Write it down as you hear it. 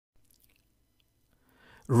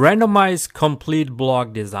Randomized complete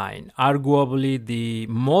block design, arguably the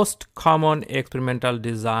most common experimental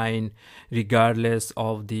design regardless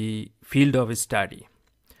of the field of study.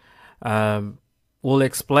 We'll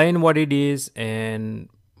explain what it is and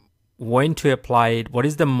when to apply it, what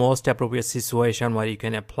is the most appropriate situation where you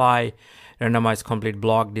can apply randomized complete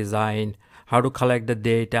block design, how to collect the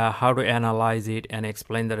data, how to analyze it, and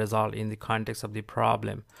explain the result in the context of the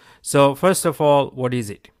problem. So first of all, what is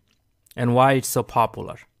it and why it's so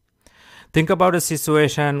popular? Think about a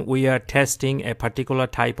situation we are testing a particular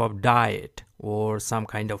type of diet or some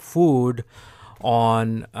kind of food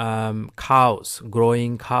on cows,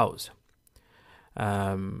 growing cows.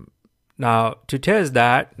 Now to test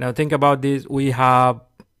that, now think about this, we have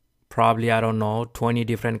probably, 20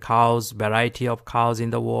 different cows, variety of cows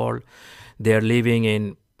in the world. They're living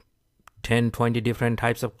in 10, 20 different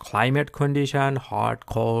types of climate condition, hot,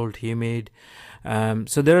 cold, humid.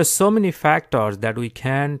 So there are so many factors that we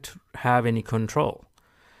can't have any control.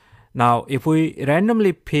 Now, if we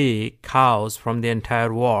randomly pick cows from the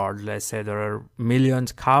entire world, let's say there are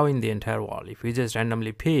millions of cows in the entire world. If we just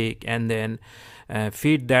randomly pick and then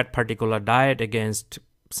feed that particular diet against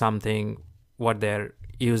something, what they're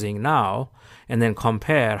using now, and then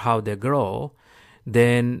compare how they grow,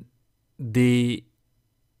 then the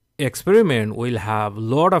experiment will have a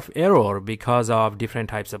lot of error because of different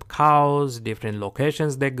types of cows, different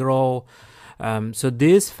locations they grow. So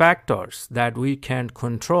these factors that we can't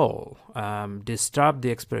control disturb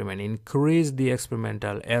the experiment, increase the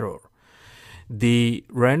experimental error. The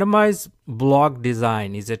randomized block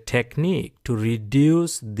design is a technique to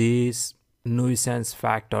reduce this nuisance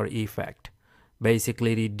factor effect,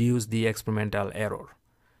 basically reduce the experimental error.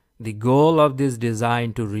 The goal of this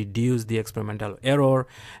design to reduce the experimental error,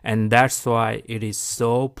 and that's why it is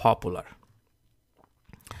so popular.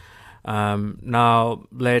 Now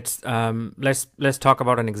let's talk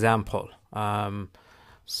about an example.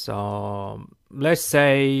 So let's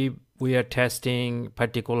say we are testing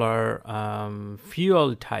particular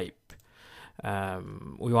fuel type.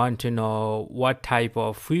 We want to know what type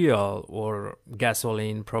of fuel or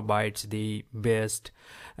gasoline provides the best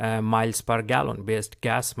miles per gallon, best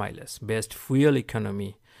gas mileage, best fuel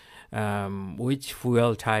economy, which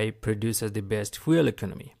fuel type produces the best fuel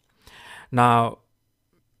economy. Now,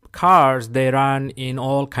 cars, they run in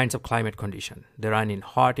all kinds of climate conditions. They run in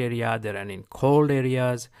hot area, they run in cold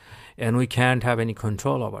areas, and we can't have any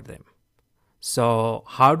control over them. So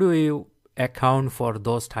how do we account for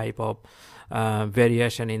those type of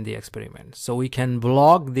variation in the experiment? So we can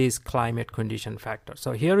block these climate condition factors.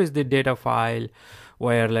 So here is the data file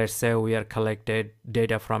where, let's say, we are collected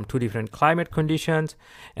data from 2 different climate conditions,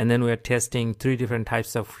 and then we are testing 3 different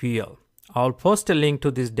types of fuel. I'll post a link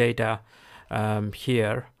to this data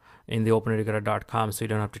here in the openeducator.com, so you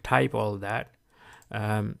don't have to type all that.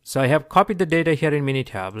 So I have copied the data here in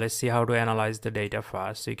Minitab. Let's see how to analyze the data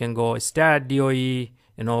first. So you can go Stat, DOE,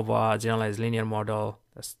 ANOVA, generalized linear model.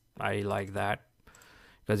 I like that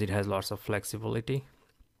because it has lots of flexibility.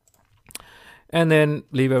 And then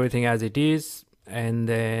leave everything as it is. And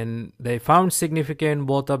then they found significant,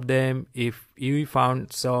 both of them. If you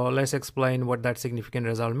found, so let's explain what that significant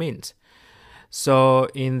result means. So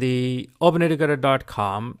in the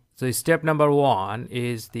openeducator.com, so step number 1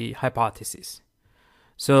 is the hypothesis.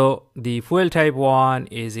 So the fuel type 1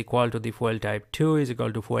 is equal to the fuel type 2 is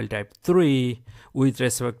equal to fuel type 3 with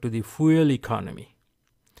respect to the fuel economy.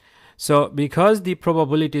 So because the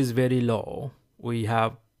probability is very low, we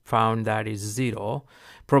have found that is 0.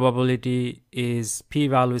 Probability is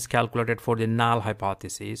p-value is calculated for the null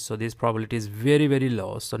hypothesis. So this probability is very, very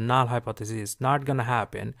low. So null hypothesis is not going to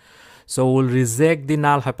happen. So we'll reject the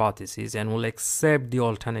null hypothesis and we'll accept the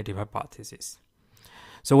alternative hypothesis.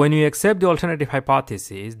 So when you accept the alternative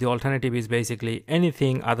hypothesis, the alternative is basically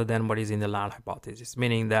anything other than what is in the null hypothesis,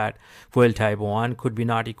 meaning that fuel type 1 could be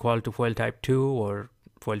not equal to fuel type 2 or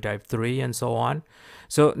fuel type 3 and so on.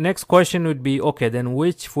 So next question would be, okay, then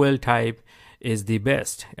which fuel type is the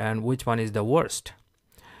best and which one is the worst?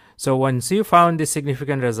 So once you found the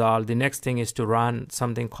significant result, the next thing is to run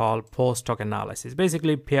something called post-hoc analysis,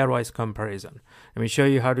 basically pairwise comparison. Let me show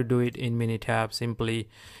you how to do it in Minitab. Simply,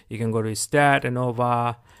 you can go to Stat,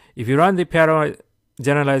 ANOVA. If you run the pairwise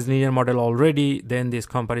generalized linear model already, then this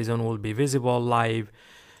comparison will be visible live.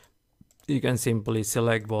 You can simply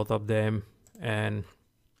select both of them and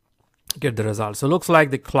get the result. So it looks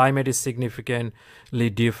like the climate is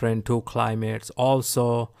significantly different, 2 climates.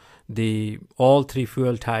 Also, all 3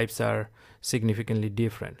 fuel types are significantly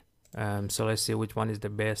different. So let's see which one is the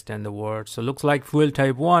best and the worst. So it looks like fuel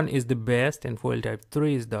type 1 is the best and fuel type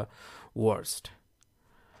 3 is the worst.